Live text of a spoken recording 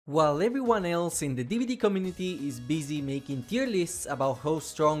While everyone else in the DBD community is busy making tier lists about how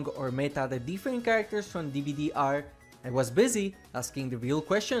strong or meta the different characters from DBD are, I was busy asking the real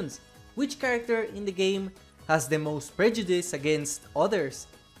questions. Which character in the game has the most prejudice against others?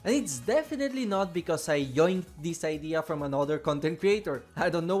 And it's definitely not because I yoinked this idea from another content creator. I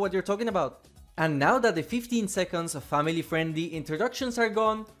don't know what you're talking about. And now that the 15 seconds of family-friendly introductions are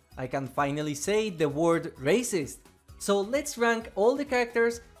gone, I can finally say the word racist. So let's rank all the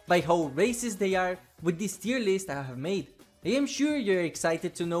characters by how racist they are with this tier list I have made. I am sure you're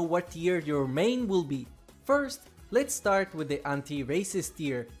excited to know what tier your main will be. First, let's start with the anti-racist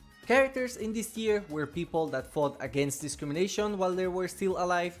tier. Characters in this tier were people that fought against discrimination while they were still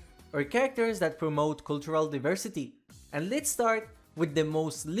alive, or characters that promote cultural diversity. And let's start with the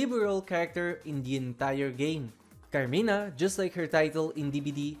most liberal character in the entire game. Carmina, just like her title in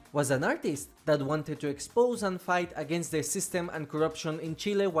DBD, was an artist that wanted to expose and fight against the system and corruption in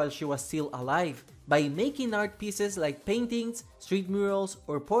Chile while she was still alive, by making art pieces like paintings, street murals,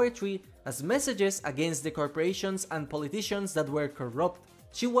 or poetry as messages against the corporations and politicians that were corrupt.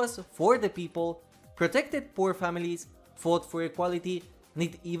 She was for the people, protected poor families, fought for equality, and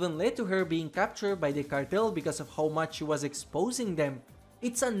it even led to her being captured by the cartel because of how much she was exposing them.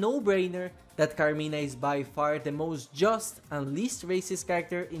 It's a no-brainer that Carmina is by far the most just and least racist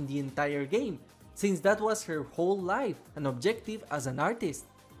character in the entire game, since that was her whole life and objective as an artist.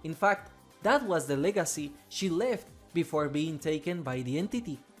 In fact, that was the legacy she left before being taken by the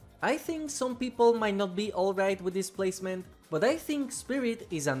entity. I think some people might not be alright with this placement, but I think Spirit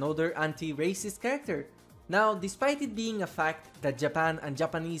is another anti-racist character. Now, despite it being a fact that Japan and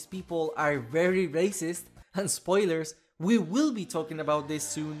Japanese people are very racist, and spoilers, we will be talking about this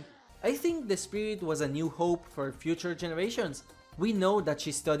soon, I think the Spirit was a new hope for future generations. We know that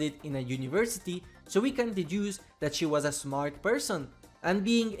she studied in a university, so we can deduce that she was a smart person, and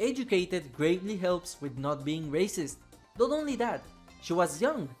being educated greatly helps with not being racist. Not only that, she was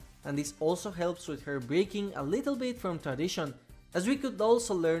young, and this also helps with her breaking a little bit from tradition, as we could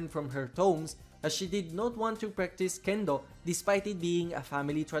also learn from her tomes, as she did not want to practice kendo despite it being a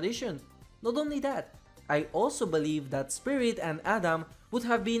family tradition. Not only that, I also believe that Spirit and Adam would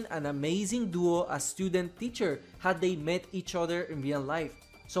have been an amazing duo as student-teacher had they met each other in real life.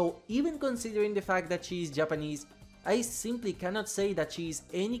 So even considering the fact that she is Japanese, I simply cannot say that she is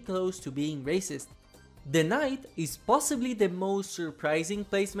any close to being racist. The Knight is possibly the most surprising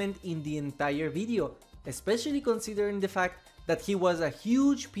placement in the entire video, especially considering the fact that he was a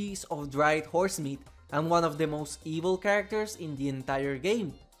huge piece of dried horse meat and one of the most evil characters in the entire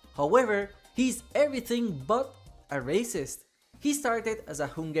game. However, he's everything but a racist. He started as a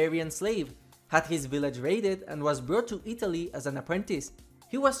Hungarian slave, had his village raided and was brought to Italy as an apprentice.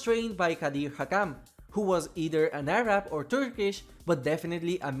 He was trained by Kadir Hakam, who was either an Arab or Turkish but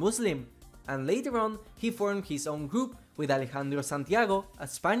definitely a Muslim. And later on, he formed his own group with Alejandro Santiago, a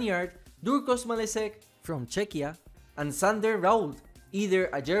Spaniard, Durkos Malesek from Czechia, and Sander Raoult, either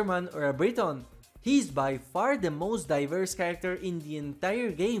a German or a Briton. He's by far the most diverse character in the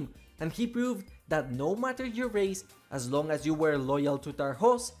entire game, and he proved that no matter your race, as long as you were loyal to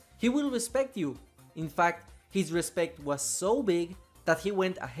Tarjos, he will respect you. In fact, his respect was so big that he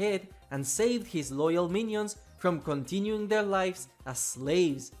went ahead and saved his loyal minions from continuing their lives as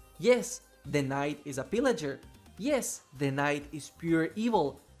slaves. Yes, the Knight is a pillager. Yes, the Knight is pure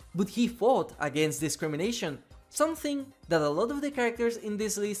evil, but he fought against discrimination, something that a lot of the characters in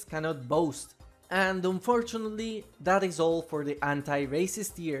this list cannot boast. And unfortunately, that is all for the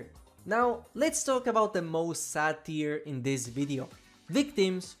anti-racist tier. Now, let's talk about the most sad tier in this video.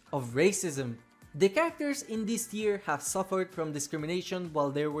 Victims of racism. The characters in this tier have suffered from discrimination while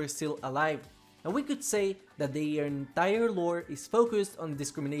they were still alive, and we could say that their entire lore is focused on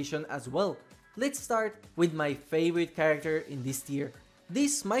discrimination as well. Let's start with my favorite character in this tier.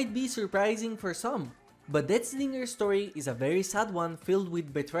 This might be surprising for some, but Deathslinger's story is a very sad one filled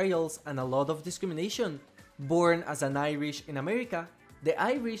with betrayals and a lot of discrimination. Born as an Irish in America, the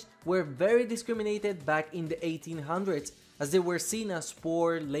Irish were very discriminated back in the 1800s as they were seen as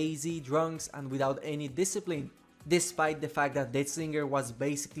poor, lazy, drunks and without any discipline. Despite the fact that Deathslinger was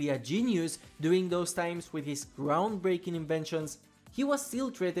basically a genius during those times with his groundbreaking inventions, he was still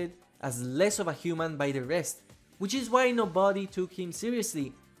treated as less of a human by the rest, which is why nobody took him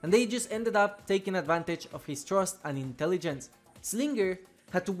seriously, and they just ended up taking advantage of his trust and intelligence. Slinger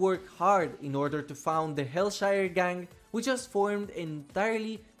had to work hard in order to found the Hellshire Gang, which was formed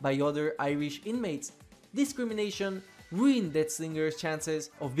entirely by other Irish inmates. Discrimination ruined Deathslinger's chances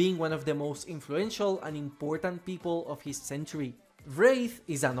of being one of the most influential and important people of his century. Wraith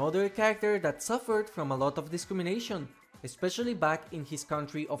is another character that suffered from a lot of discrimination. especially back in his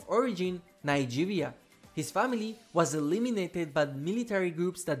country of origin, Nigeria. His family was eliminated by military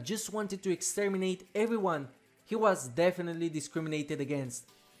groups that just wanted to exterminate everyone. He was definitely discriminated against.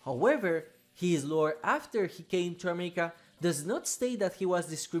 However, his lore after he came to America does not state that he was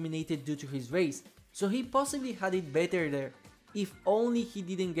discriminated due to his race, so he possibly had it better there, if only he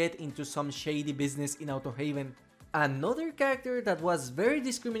didn't get into some shady business in Outer Haven. Another character that was very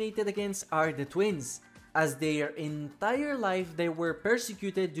discriminated against are the twins, as their entire life they were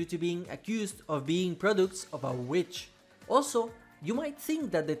persecuted due to being accused of being products of a witch. Also, you might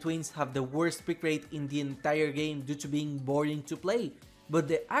think that the twins have the worst pick rate in the entire game due to being boring to play, but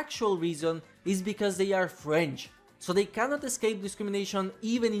the actual reason is because they are French, so they cannot escape discrimination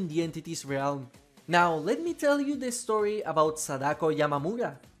even in the entity's realm. Now let me tell you the story about Sadako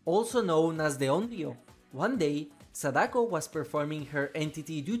Yamamura, also known as the Onryo. One day, Sadako was performing her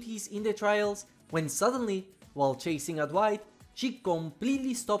entity duties in the trials when suddenly, while chasing a Dwight, she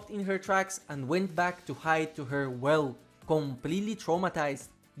completely stopped in her tracks and went back to hide to her well, completely traumatized.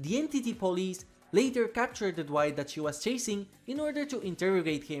 The entity police later captured the Dwight that she was chasing in order to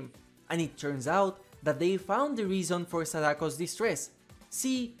interrogate him, and it turns out that they found the reason for Sadako's distress.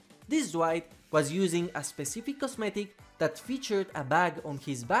 See, this Dwight was using a specific cosmetic that featured a bag on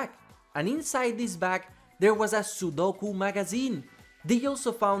his back, and inside this bag there was a Sudoku magazine. They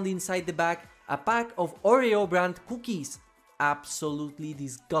also found inside the bag a pack of Oreo brand cookies. Absolutely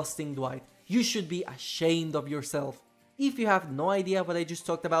disgusting, Dwight. You should be ashamed of yourself. If you have no idea what I just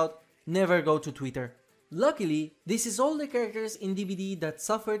talked about, never go to Twitter. Luckily, this is all the characters in DBD that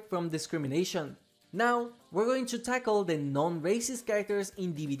suffered from discrimination. Now, we're going to tackle the non-racist characters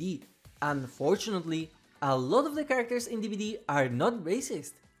in DBD. Unfortunately, a lot of the characters in DBD are not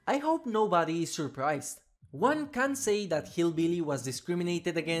racist. I hope nobody is surprised. One can say that Hillbilly was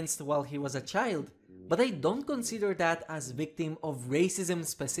discriminated against while he was a child, but I don't consider that as victim of racism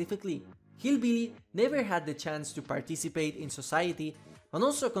specifically. Hillbilly never had the chance to participate in society, and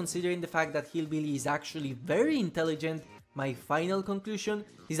also considering the fact that Hillbilly is actually very intelligent, my final conclusion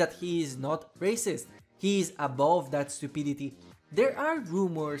is that he is not racist. He is above that stupidity. There are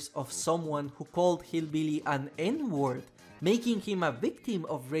rumors of someone who called Hillbilly an N-word, making him a victim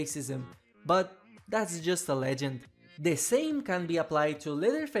of racism, but that's just a legend. The same can be applied to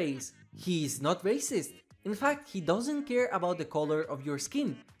Leatherface. He is not racist. In fact, he doesn't care about the color of your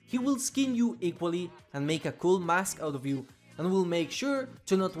skin. He will skin you equally and make a cool mask out of you, and will make sure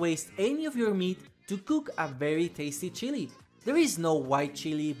to not waste any of your meat to cook a very tasty chili. There is no white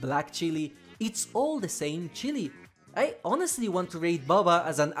chili, black chili, it's all the same chili. I honestly want to rate Bubba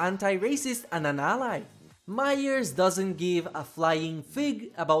as an anti-racist and an ally. Myers doesn't give a flying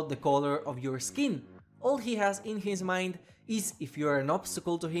fig about the color of your skin. All he has in his mind is if you're an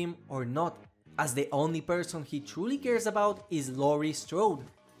obstacle to him or not, as the only person he truly cares about is Laurie Strode.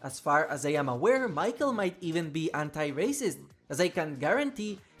 As far as I am aware, Michael might even be anti-racist, as I can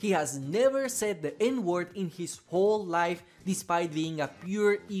guarantee he has never said the N-word in his whole life despite being a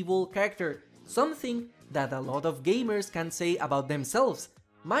pure evil character, something that a lot of gamers can say about themselves.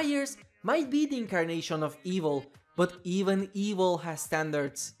 Myers might be the incarnation of evil, but even evil has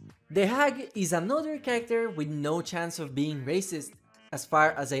standards. The Hag is another character with no chance of being racist. As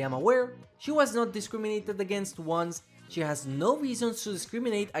far as I am aware, she was not discriminated against once. She has no reasons to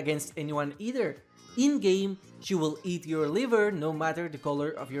discriminate against anyone either. In-game, she will eat your liver no matter the color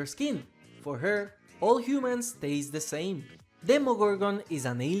of your skin. For her, all humans taste the same. Demogorgon is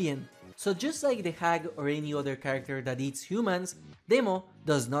an alien, so just like the Hag or any other character that eats humans, Demo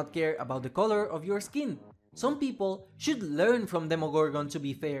does not care about the color of your skin. Some people should learn from Demogorgon, to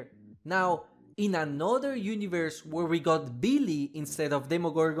be fair. Now, in another universe where we got Billy instead of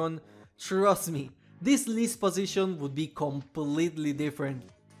Demogorgon, trust me, this list position would be completely different.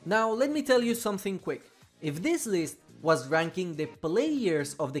 Now let me tell you something quick. If this list was ranking the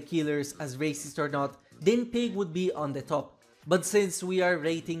players of the killers as racist or not, then Pig would be on the top. But since we are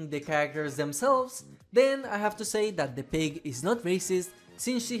rating the characters themselves, then I have to say that the Pig is not racist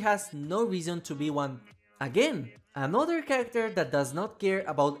since she has no reason to be one. Again, another character that does not care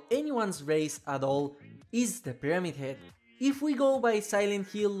about anyone's race at all is the Pyramid Head. If we go by Silent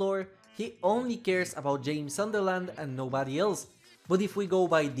Hill lore, he only cares about James Sunderland and nobody else. But if we go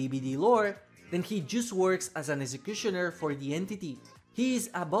by DBD lore, then he just works as an executioner for the entity. He is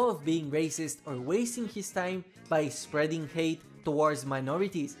above being racist or wasting his time by spreading hate towards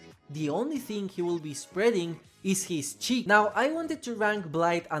minorities. The only thing he will be spreading is his cheek. Now, I wanted to rank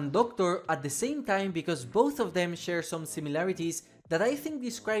Blight and Doctor at the same time because both of them share some similarities that I think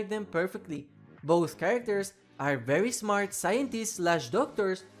describe them perfectly. Both characters are very smart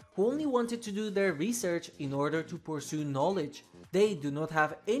scientists/doctors who only wanted to do their research in order to pursue knowledge. They do not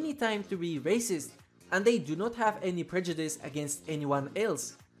have any time to be racist, and they do not have any prejudice against anyone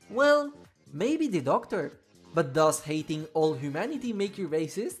else. Well, maybe the Doctor, but does hating all humanity make you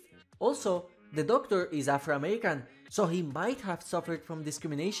racist? Also, the Doctor is Afro-American, so he might have suffered from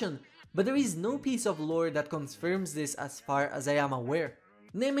discrimination, but there is no piece of lore that confirms this as far as I am aware.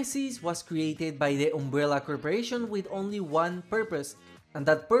 Nemesis was created by the Umbrella Corporation with only one purpose, and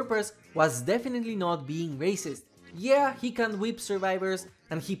that purpose was definitely not being racist. Yeah, he can whip survivors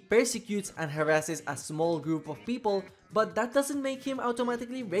and he persecutes and harasses a small group of people, but that doesn't make him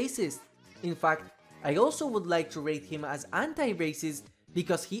automatically racist. In fact, I also would like to rate him as anti-racist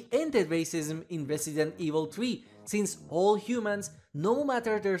because he ended racism in Resident Evil 3, since all humans, no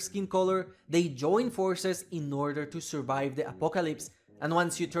matter their skin color, they join forces in order to survive the apocalypse. And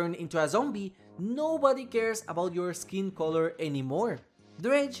once you turn into a zombie, nobody cares about your skin color anymore.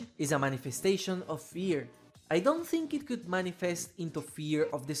 Dredge is a manifestation of fear. I don't think it could manifest into fear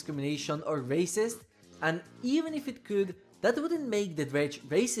of discrimination or racist, and even if it could, that wouldn't make the Dredge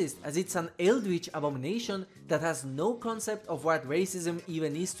racist, as it's an eldritch abomination that has no concept of what racism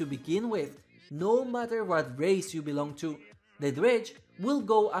even is to begin with. No matter what race you belong to, the Dredge will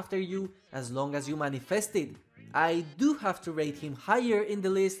go after you as long as you manifest it. I do have to rate him higher in the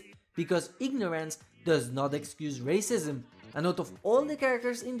list because ignorance does not excuse racism, and out of all the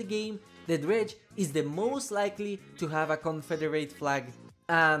characters in the game, the Dredge is the most likely to have a Confederate flag.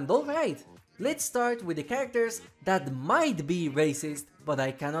 And alright, let's start with the characters that might be racist, but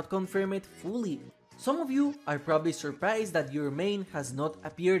I cannot confirm it fully. Some of you are probably surprised that your main has not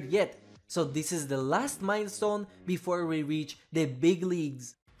appeared yet, so this is the last milestone before we reach the big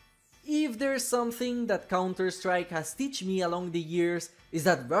leagues. If there's something that Counter-Strike has taught me along the years, is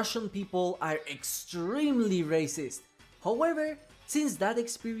that Russian people are extremely racist. However, since that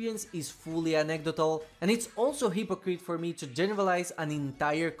experience is fully anecdotal, and it's also hypocrite for me to generalize an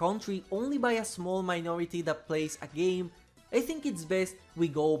entire country only by a small minority that plays a game, I think it's best we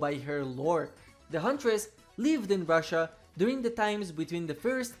go by her lore. The Huntress lived in Russia during the times between the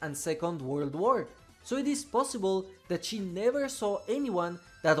First and Second World War, so it is possible that she never saw anyone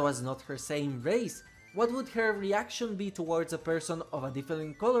that was not her same race. What would her reaction be towards a person of a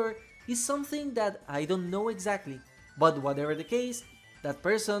different color is something that I don't know exactly, but whatever the case, that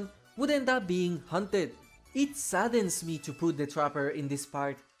person would end up being hunted. It saddens me to put the Trapper in this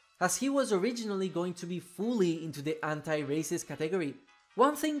part, as he was originally going to be fully into the anti-racist category.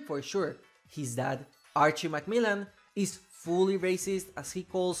 One thing for sure, his dad, Archie Macmillan, is fully racist as he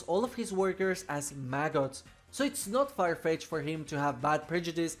calls all of his workers as maggots, so it's not far-fetched for him to have bad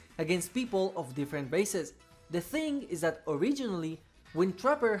prejudice against people of different races. The thing is that originally, when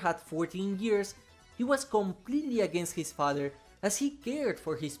Trapper had 14 years, he was completely against his father as he cared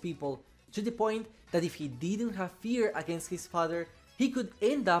for his people, to the point that if he didn't have fear against his father, he could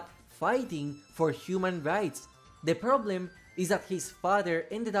end up fighting for human rights. The problem is that his father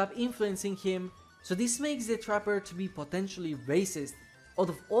ended up influencing him, so this makes the Trapper to be potentially racist. Out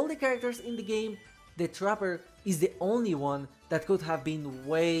of all the characters in the game, the Trapper is the only one that could have been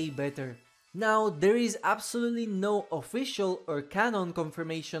way better. Now, there is absolutely no official or canon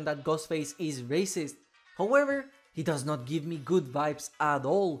confirmation that Ghostface is racist. However, he does not give me good vibes at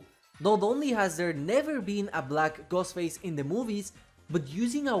all. Not only has there never been a black Ghostface in the movies, but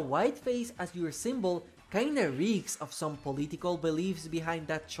using a white face as your symbol kinda reeks of some political beliefs behind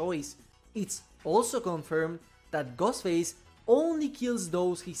that choice. It's also confirmed that Ghostface only kills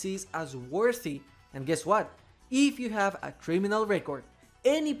those he sees as worthy. And guess what? If you have a criminal record,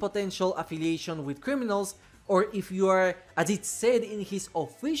 any potential affiliation with criminals, or if you are, as it said in his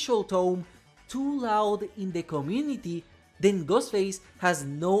official tome, too loud in the community, then Ghostface has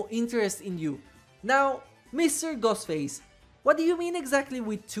no interest in you. Now, Mr. Ghostface, what do you mean exactly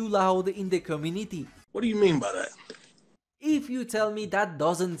with too loud in the community? What do you mean by that? If you tell me that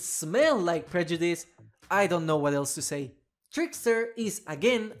doesn't smell like prejudice, I don't know what else to say. Trickster is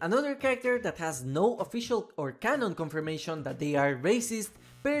again another character that has no official or canon confirmation that they are racist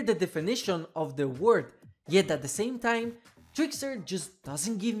per the definition of the word, yet at the same time, Trickster just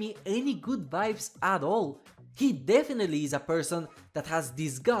doesn't give me any good vibes at all. He definitely is a person that has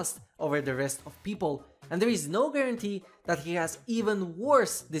disgust over the rest of people, and there is no guarantee that he has even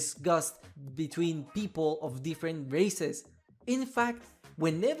worse disgust between people of different races. In fact,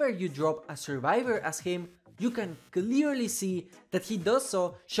 whenever you drop a survivor as him, you can clearly see that he does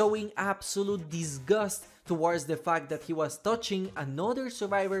so showing absolute disgust towards the fact that he was touching another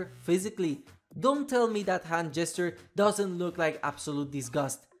survivor physically. Don't tell me that hand gesture doesn't look like absolute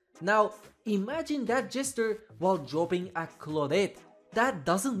disgust. Now, imagine that gesture while dropping a Claudette. That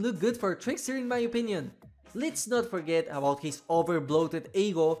doesn't look good for Trickster in my opinion. Let's not forget about his over-bloated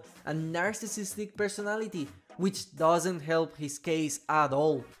ego and narcissistic personality, which doesn't help his case at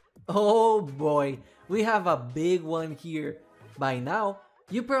all. Oh boy, we have a big one here. By now,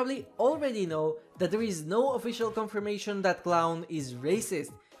 you probably already know that there is no official confirmation that Clown is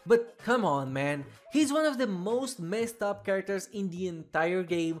racist, but come on man, he's one of the most messed up characters in the entire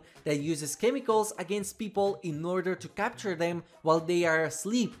game that uses chemicals against people in order to capture them while they are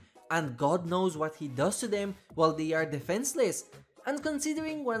asleep, and God knows what he does to them while they are defenseless. And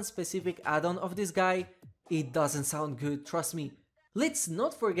considering one specific add-on of this guy, it doesn't sound good, trust me. Let's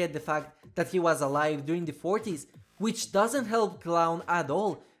not forget the fact that he was alive during the 40s, which doesn't help Clown at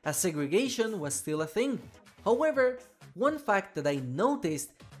all, as segregation was still a thing. However, one fact that I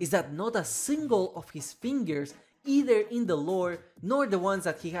noticed is that not a single of his fingers, either in the lore nor the ones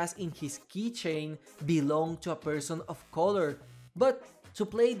that he has in his keychain, belong to a person of color. But to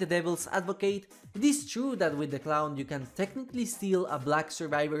play the devil's advocate, it is true that with the Clown you can technically steal a black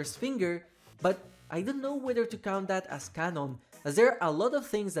survivor's finger, but I don't know whether to count that as canon, as there are a lot of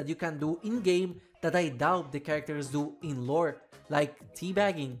things that you can do in-game that I doubt the characters do in lore, like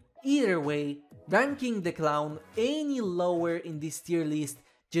teabagging. Either way, ranking the Clown any lower in this tier list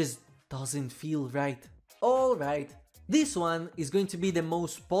just doesn't feel right. Alright, this one is going to be the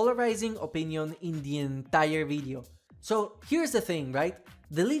most polarizing opinion in the entire video. So here's the thing, right?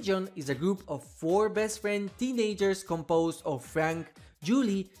 The Legion is a group of 4 best friend teenagers composed of Frank,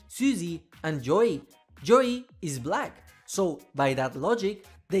 Julie, Susie, and Joey. Joey is black, so by that logic,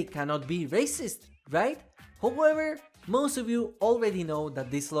 they cannot be racist, right? However, most of you already know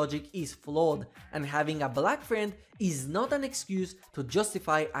that this logic is flawed, and having a black friend is not an excuse to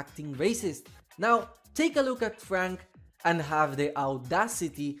justify acting racist. Now, take a look at Frank and have the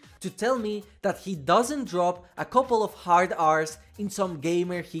audacity to tell me that he doesn't drop a couple of hard R's in some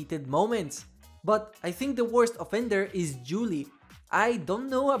gamer heated moments. But I think the worst offender is Julie. I don't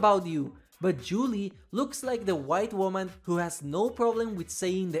know about you, but Julie looks like the white woman who has no problem with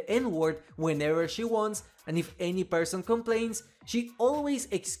saying the N-word whenever she wants, and if any person complains, she always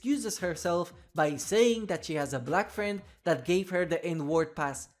excuses herself by saying that she has a black friend that gave her the N-word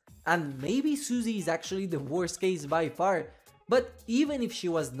pass. And maybe Susie is actually the worst case by far, but even if she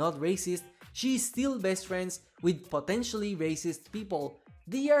was not racist, she is still best friends with potentially racist people.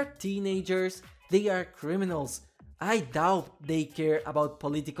 They are teenagers, they are criminals. I doubt they care about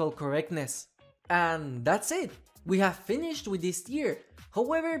political correctness. And that's it, we have finished with this tier.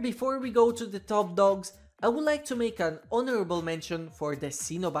 However, before we go to the top dogs, I would like to make an honorable mention for the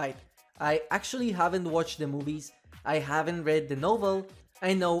Cenobite. I actually haven't watched the movies, I haven't read the novel,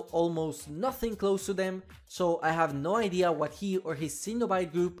 I know almost nothing close to them, so I have no idea what he or his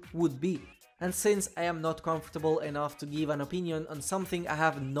Cenobite group would be. And since I am not comfortable enough to give an opinion on something I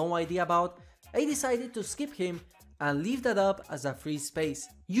have no idea about, I decided to skip him and leave that up as a free space.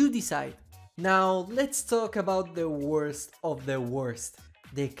 You decide. Now let's talk about the worst of the worst.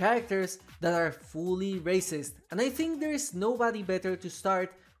 The characters that are fully racist, and I think there is nobody better to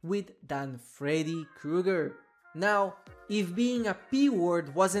start with than Freddy Krueger. Now, if being a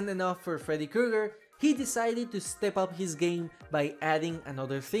P-word wasn't enough for Freddy Krueger, he decided to step up his game by adding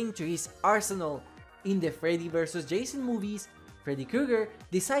another thing to his arsenal. In the Freddy vs. Jason movies, Freddy Krueger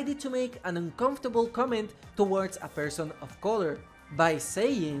decided to make an uncomfortable comment towards a person of color by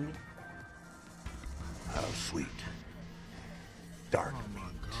saying, "How sweet, dark meat."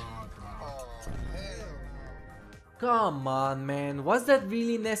 Come on man, was that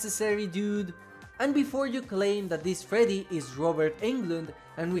really necessary, dude? And before you claim that this Freddy is Robert Englund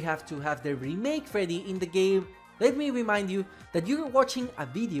and we have to have the remake Freddy in the game, let me remind you that you're watching a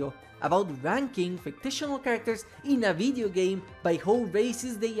video about ranking fictional characters in a video game by how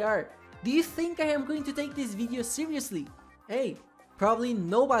racist they are. Do you think I am going to take this video seriously? Hey, probably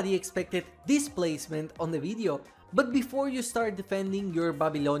nobody expected this placement on the video, but before you start defending your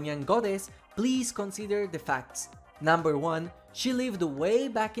Babylonian goddess, please consider the facts. Number 1, she lived way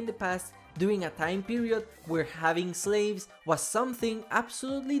back in the past during a time period where having slaves was something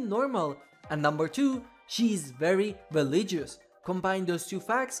absolutely normal. And number 2, she is very religious. Combine those two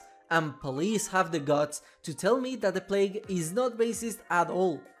facts and please have the guts to tell me that the plague is not racist at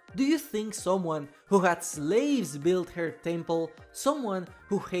all. Do you think someone who had slaves build her temple, someone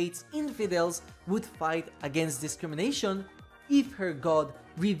who hates infidels, would fight against discrimination? If her god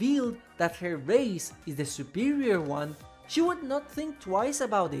revealed that her race is the superior one, she would not think twice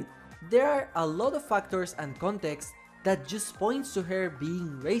about it. There are a lot of factors and context that just points to her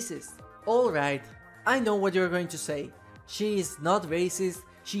being racist. Alright, I know what you're going to say. She is not racist,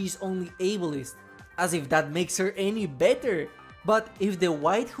 she is only ableist. As if that makes her any better. But if the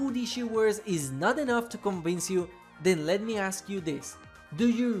white hoodie she wears is not enough to convince you, then let me ask you this. Do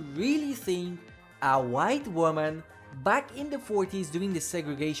you really think a white woman back in the 40s during the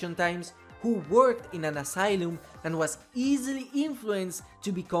segregation times, who worked in an asylum and was easily influenced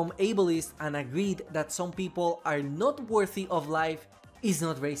to become ableist and agreed that some people are not worthy of life, is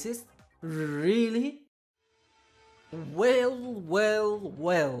not racist? Really?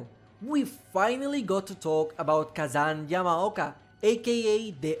 Well, we finally got to talk about Kazan Yamaoka,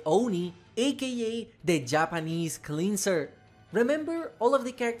 aka the Oni, aka the Japanese cleanser. Remember all of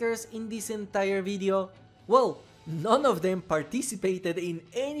the characters in this entire video? Well, none of them participated in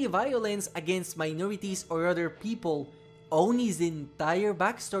any violence against minorities or other people. Oni's entire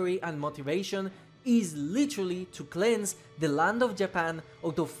backstory and motivation is literally to cleanse the land of Japan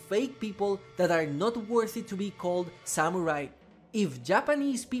out of fake people that are not worthy to be called samurai. If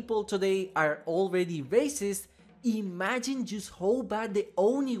Japanese people today are already racist, imagine just how bad the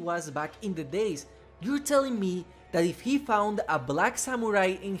Oni was back in the days. You're telling me that if he found a black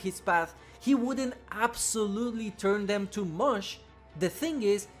samurai in his path, he wouldn't absolutely turn them to mush? The thing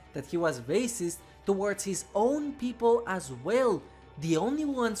is that he was racist towards his own people as well. The only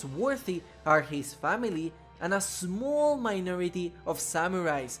ones worthy are his family and a small minority of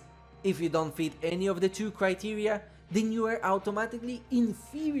samurais. If you don't fit any of the two criteria, then you are automatically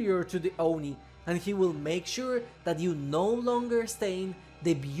inferior to the Oni, and he will make sure that you no longer stain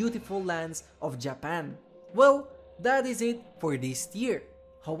the beautiful lands of Japan. Well, that is it for this tier.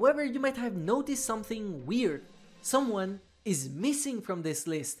 However, you might have noticed something weird. Someone is missing from this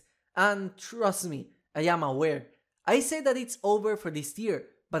list, and trust me, I am aware. I said that it's over for this tier,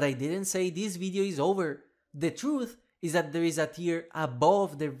 but I didn't say this video is over. The truth is that there is a tier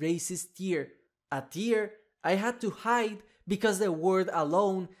above the racist tier, a tier I had to hide because the word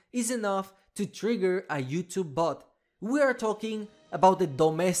alone is enough to trigger a YouTube bot. We are talking about the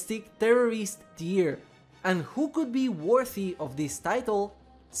domestic terrorist tier. And who could be worthy of this title?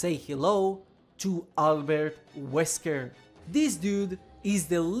 Say hello to Albert Wesker. This dude is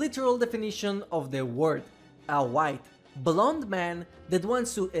the literal definition of the word. A white, blonde man that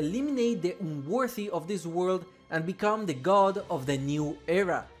wants to eliminate the unworthy of this world and become the god of the new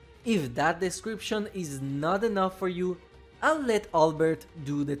era. If that description is not enough for you, I'll let Albert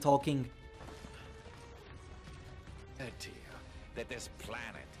do the talking. Idea that this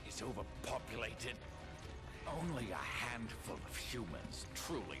planet is overpopulated. Only a handful of humans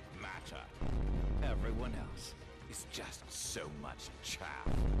truly matter. Everyone else is just so much chaff.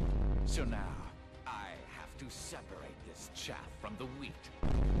 So now, I have to separate this chaff from the wheat.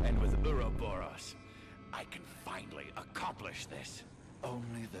 And with Ouroboros, I can finally accomplish this.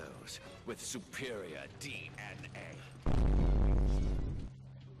 Only those with superior DNA.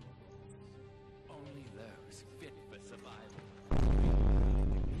 Only those fit for survival.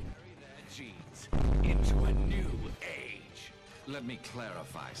 Carry their genes into a new age. Let me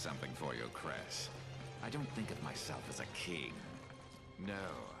clarify something for you, Chris. I don't think of myself as a king. No,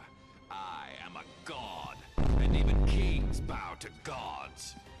 I am a god, and even kings bow to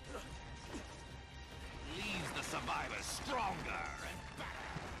gods. Leaves the survivors stronger and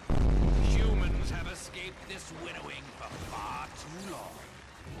better. Humans have escaped this winnowing for far too long.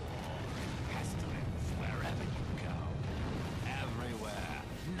 War and pestilence wherever you go. Everywhere,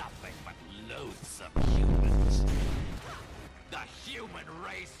 nothing but loathsome humans. The human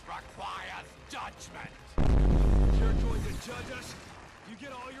race requires judgment. You're going to judge us? You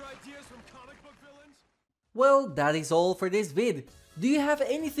get all your ideas from comic book villains? Well, that is all for this vid. Do you have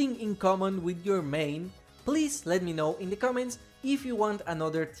anything in common with your main? Please let me know in the comments if you want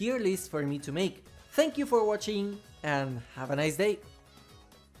another tier list for me to make. Thank you for watching and have a nice day.